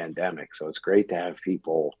of the pandemic. So it's great to have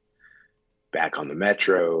people back on the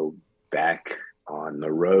metro, back on the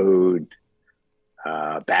road,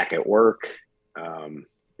 back at work.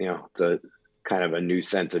 It's a kind of a new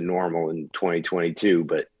sense of normal in 2022,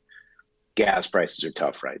 but gas prices are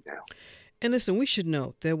tough right now. And listen, we should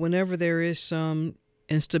note that whenever there is some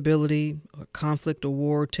instability or conflict or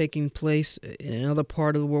war taking place in another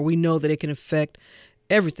part of the world, we know that it can affect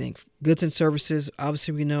everything, goods and services.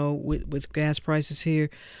 Obviously, we know with gas prices here.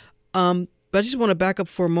 But I just want to back up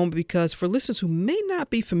for a moment, because for listeners who may not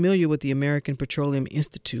be familiar with the American Petroleum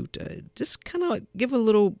Institute, just kind of give a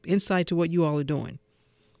little insight to what you all are doing.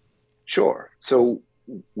 Sure. So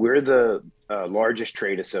we're the largest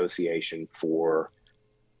trade association for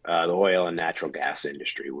the oil and natural gas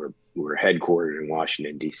industry. We're headquartered in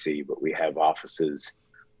Washington, D.C., but we have offices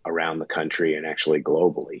around the country and actually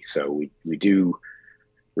globally. So we do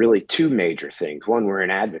really two major things. One, we're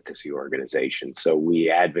an advocacy organization. So we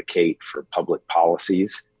advocate for public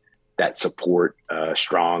policies that support a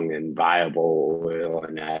strong and viable oil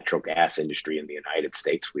and natural gas industry in the United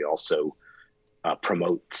States. We also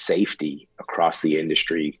promote safety across the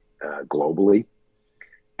industry globally.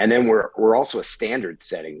 And then we're also a standard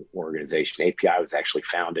setting organization. API was actually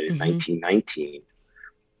founded in 1919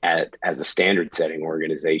 as a standard setting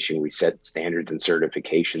organization. We set standards and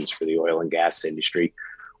certifications for the oil and gas industry.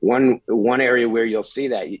 One area where you'll see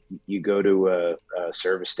that, you go to a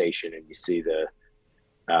service station and you see the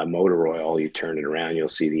motor oil, you turn it around, you'll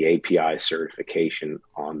see the API certification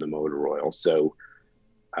on the motor oil. So,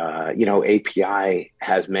 API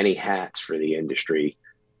has many hats for the industry,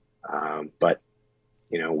 but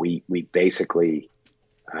we basically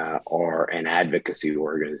are an advocacy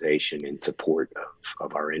organization in support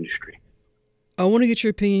of our industry. I want to get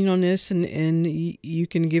your opinion on this, and you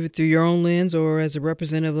can give it through your own lens or as a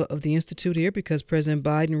representative of the Institute here, because President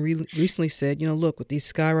Biden recently said, look, with these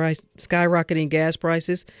skyrocketing gas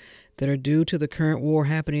prices that are due to the current war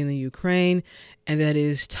happening in the Ukraine, and that it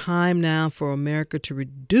is time now for America to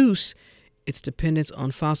reduce its dependence on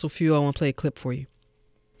fossil fuel. I want to play a clip for you.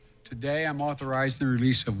 Today, I'm authorizing the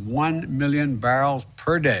release of 1 million barrels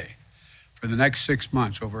per day for the next 6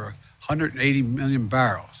 months, over 180 million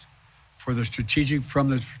barrels from the Strategic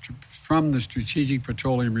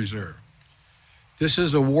Petroleum Reserve. This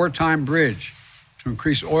is a wartime bridge to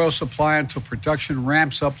increase oil supply until production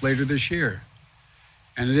ramps up later this year.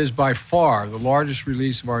 And it is by far the largest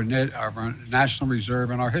release of our national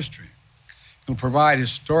reserve in our history. It will provide a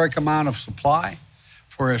historic amount of supply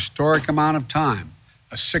for a historic amount of time,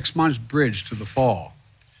 a 6 months bridge to the fall.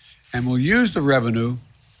 And we'll use the revenue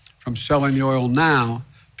from selling the oil now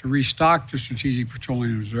to restock the Strategic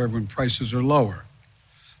Petroleum Reserve when prices are lower.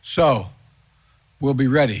 So we'll be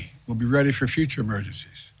ready. We'll be ready for future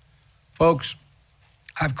emergencies. Folks,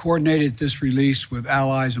 I've coordinated this release with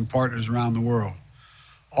allies and partners around the world.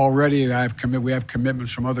 Already, we have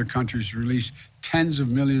commitments from other countries to release tens of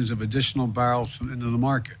millions of additional barrels into the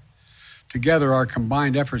market. Together, our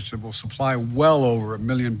combined efforts will supply well over 1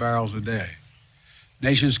 million barrels a day.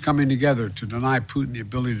 Nations coming together to deny Putin the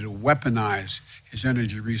ability to weaponize his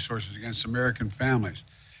energy resources against American families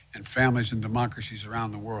and families and democracies around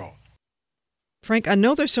the world. Frank, I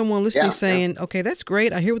know there's someone listening saying, okay, that's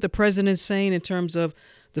great. I hear what the president's saying in terms of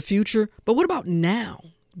the future, but what about now?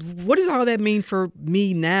 What does all that mean for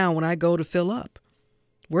me now when I go to fill up?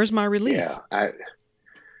 Where's my relief?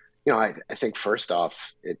 Yeah, I think first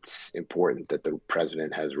off, it's important that the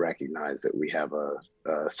president has recognized that we have a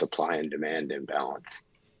supply and demand imbalance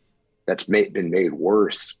that's been made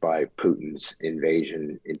worse by Putin's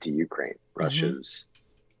invasion into Ukraine. Russia's,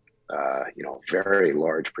 very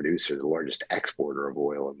large producer, the largest exporter of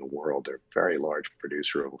oil in the world, a very large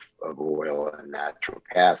producer of oil and natural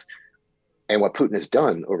gas. And what Putin has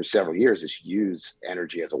done over several years is use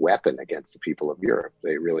energy as a weapon against the people of Europe.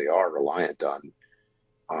 They really are reliant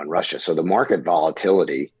on Russia. So the market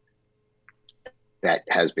volatility that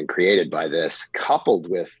has been created by this, coupled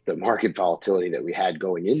with the market volatility that we had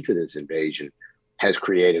going into this invasion, has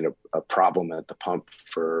created a problem at the pump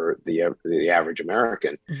for the average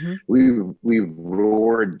American. Mm-hmm. We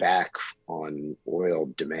roared back on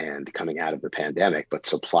oil demand coming out of the pandemic, but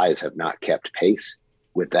supplies have not kept pace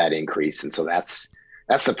with that increase. And so that's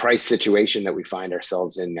that's the price situation that we find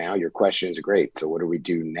ourselves in now. Your question is great. So what do we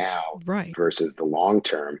do now versus the long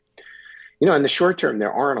term? In the short term,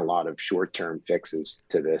 there aren't a lot of short-term fixes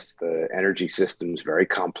to this. The energy system is very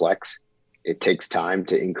complex. It takes time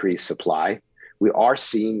to increase supply. We are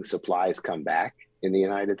seeing supplies come back in the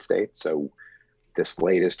United States. So this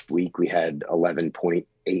latest week, we had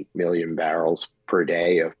 11.8 million barrels per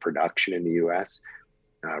day of production in the U.S.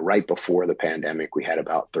 Right before the pandemic, we had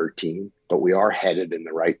about 13, but we are headed in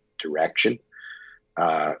the right direction.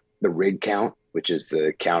 The rig count, which is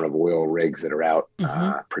the count of oil rigs that are out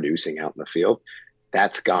producing out in the field,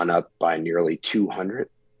 that's gone up by nearly 200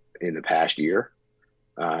 in the past year,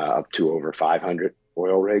 up to over 500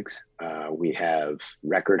 oil rigs. We have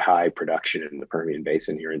record high production in the Permian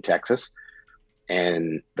Basin here in Texas.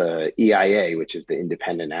 And the EIA, which is the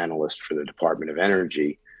independent analyst for the Department of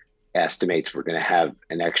Energy, estimates we're going to have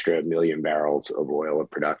an extra 1 million barrels of oil of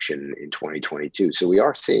production in 2022. So we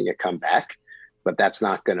are seeing it come back, but that's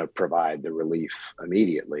not going to provide the relief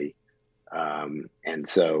immediately. And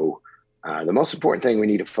so the most important thing we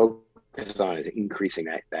need to focus on is increasing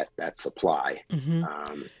that supply.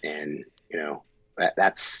 And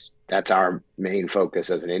that's our main focus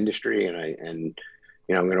as an industry. And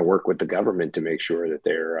I'm going to work with the government to make sure that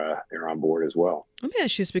they're on board as well. Let me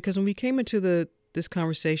ask you this, because when we came into this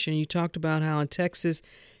conversation, you talked about how in Texas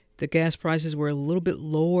the gas prices were a little bit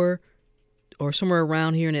lower, or somewhere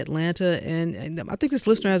around here in Atlanta. And I think this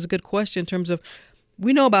listener has a good question in terms of,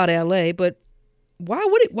 we know about LA, but why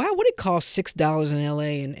would it cost $6 in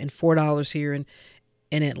LA and $4 here in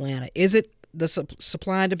Atlanta? Is it the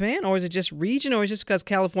supply and demand, or is it just region, or is it just because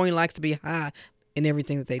California likes to be high in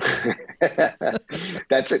everything that they do?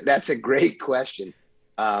 That's a great question.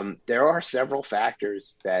 There are several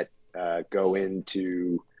factors that go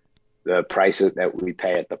into the prices that we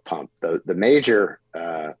pay at the pump. The major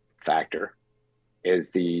factor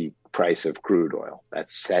is the price of crude oil.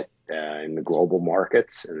 That's set in the global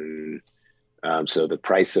markets. And so the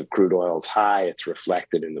price of crude oil is high. It's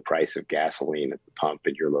reflected in the price of gasoline at the pump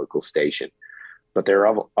at your local station. But there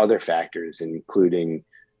are other factors, including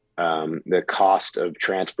the cost of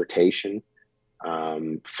transportation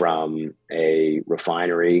from a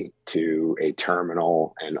refinery to a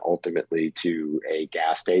terminal and ultimately to a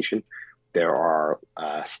gas station. There are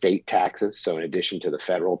state taxes. So in addition to the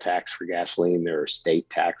federal tax for gasoline, there are state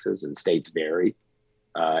taxes, and states vary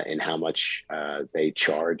in how much they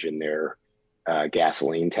charge in their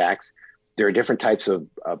gasoline tax. There are different types of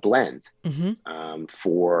blends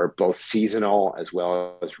for both seasonal as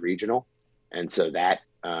well as regional. And so that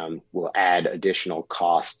will add additional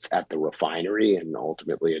costs at the refinery and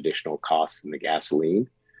ultimately additional costs in the gasoline.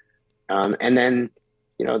 And then,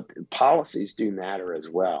 policies do matter as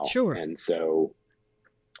well. Sure. And so,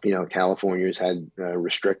 California's had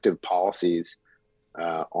restrictive policies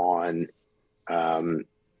on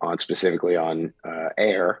specifically on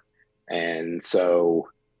air. And so,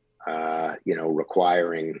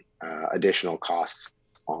 requiring additional costs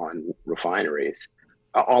on refineries.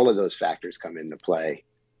 All of those factors come into play.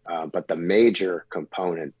 But the major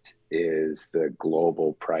component is the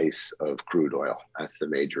global price of crude oil. That's the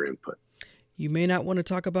major input. You may not want to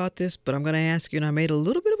talk about this, but I'm going to ask you, and I made a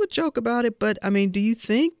little bit of a joke about it, but I mean, do you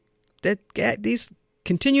think that these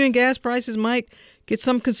continuing gas prices might get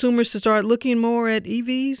some consumers to start looking more at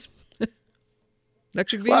EVs,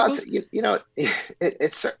 electric vehicles? Well,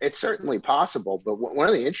 it's certainly possible. But one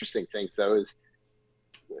of the interesting things, though, is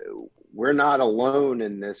we're not alone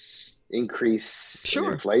in this increase in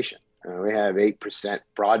inflation. We have 8%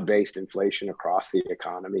 broad-based inflation across the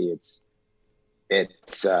economy. It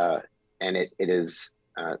is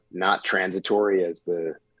not transitory as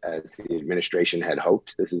the administration had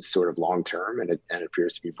hoped. This is sort of long-term, and it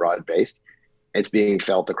appears to be broad-based. It's being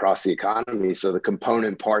felt across the economy. So the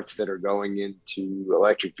component parts that are going into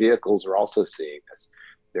electric vehicles are also seeing this.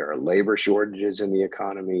 There are labor shortages in the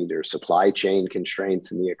economy. There are supply chain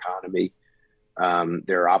constraints in the economy.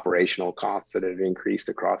 There are operational costs that have increased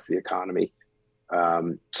across the economy.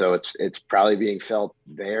 So it's probably being felt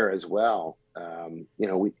there as well.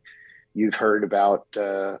 You've heard about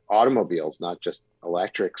automobiles, not just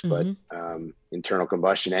electrics, but internal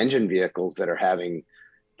combustion engine vehicles that are having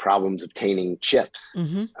problems obtaining chips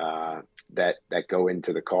that go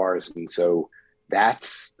into the cars. And so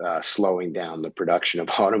that's slowing down the production of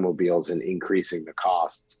automobiles and increasing the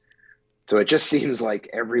costs. So it just seems like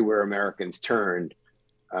everywhere Americans turned,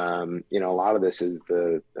 a lot of this is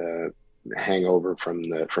the hangover from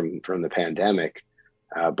the pandemic,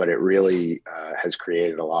 but it really has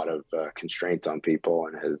created a lot of constraints on people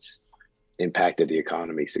and has impacted the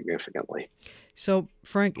economy significantly. So,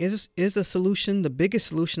 Frank, is the solution, the biggest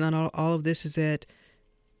solution on all of this, is that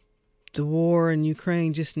the war in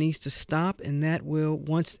Ukraine just needs to stop, and that will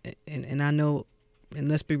and I know, and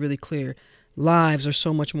let's be really clear, lives are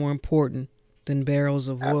so much more important than barrels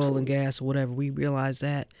of oil and gas or whatever. We realize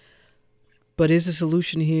that. But is the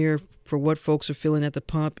solution here for what folks are feeling at the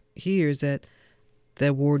pump here is that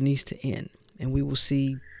war needs to end, and we will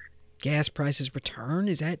see gas prices return?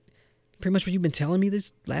 Is that pretty much what you've been telling me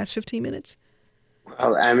this last 15 minutes?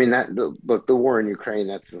 Well, I mean, look, the war in Ukraine,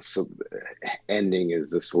 ending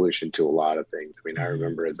is the solution to a lot of things. I mean, I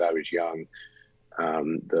remember as I was young,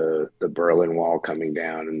 the Berlin Wall coming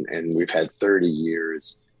down, and we've had 30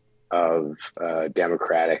 years of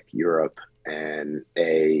democratic Europe and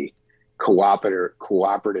a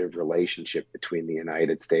cooperative relationship between the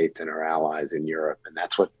United States and our allies in Europe. And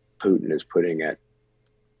that's what Putin is putting at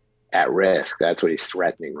risk. That's what he's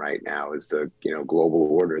threatening right now, is the global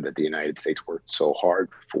order that the United States worked so hard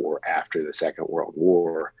for after the Second World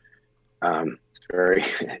War.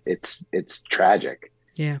 It's tragic.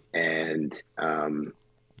 Yeah. And I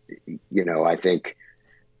think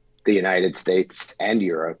the United States and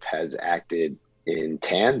Europe has acted in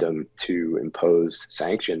tandem to impose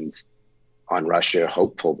sanctions on Russia,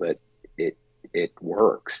 hopeful that it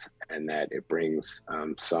works and that it brings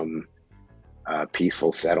some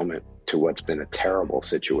peaceful settlement to what's been a terrible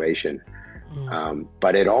situation.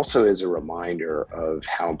 But it also is a reminder of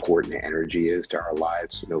how important energy is to our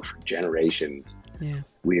lives. For generations,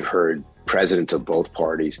 we've heard presidents of both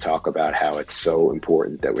parties talk about how it's so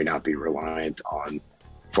important that we not be reliant on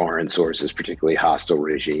foreign sources, particularly hostile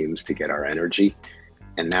regimes, to get our energy.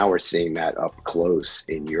 And now we're seeing that up close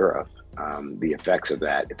in Europe. The effects of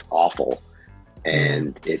that, it's awful.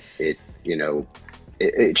 And it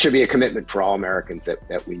should be a commitment for all Americans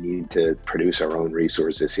that we need to produce our own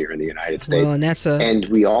resources here in the United States. Well, and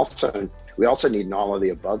we also need an all of the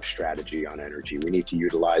above strategy on energy. We need to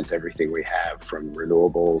utilize everything we have, from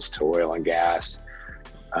renewables to oil and gas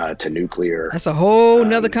to nuclear. That's a whole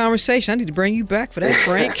nother conversation. I need to bring you back for that,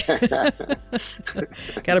 Frank.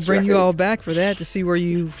 Got to bring you all back for that to see where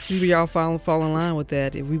y'all fall in line with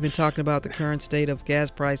that. If we've been talking about the current state of gas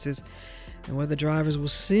prices and whether drivers will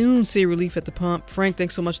soon see relief at the pump. Frank,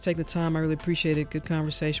 thanks so much for taking the time. I really appreciate it. Good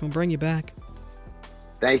conversation. We'll bring you back.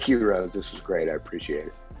 Thank you, Rose. This was great. I appreciate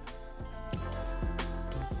it.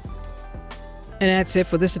 And that's it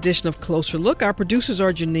for this edition of Closer Look. Our producers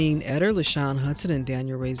are Janine Eder, LaShawn Hudson, and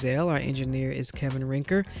Daniel Razel. Our engineer is Kevin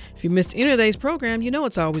Rinker. If you missed any of today's program,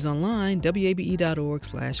 it's always online,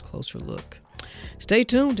 wabe.org/closerlook. Stay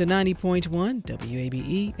tuned to 90.1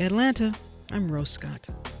 WABE Atlanta. I'm Rose Scott.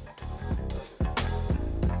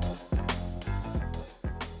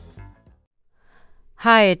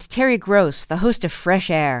 Hi, it's Terry Gross, the host of Fresh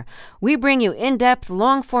Air. We bring you in-depth,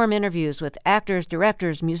 long-form interviews with actors,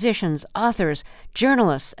 directors, musicians, authors,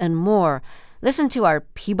 journalists, and more. Listen to our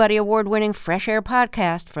Peabody Award-winning Fresh Air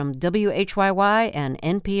podcast from WHYY and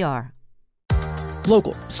NPR.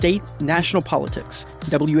 Local, state, national politics.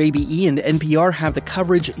 WABE and NPR have the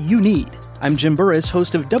coverage you need. I'm Jim Burris,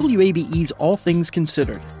 host of WABE's All Things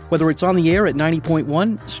Considered. Whether it's on the air at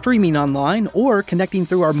 90.1, streaming online, or connecting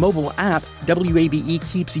through our mobile app, WABE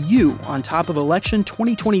keeps you on top of election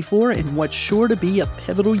 2024 in what's sure to be a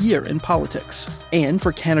pivotal year in politics. And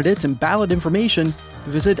for candidates and ballot information,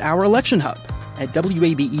 visit our election hub at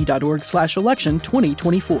wabe.org/election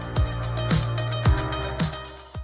 2024.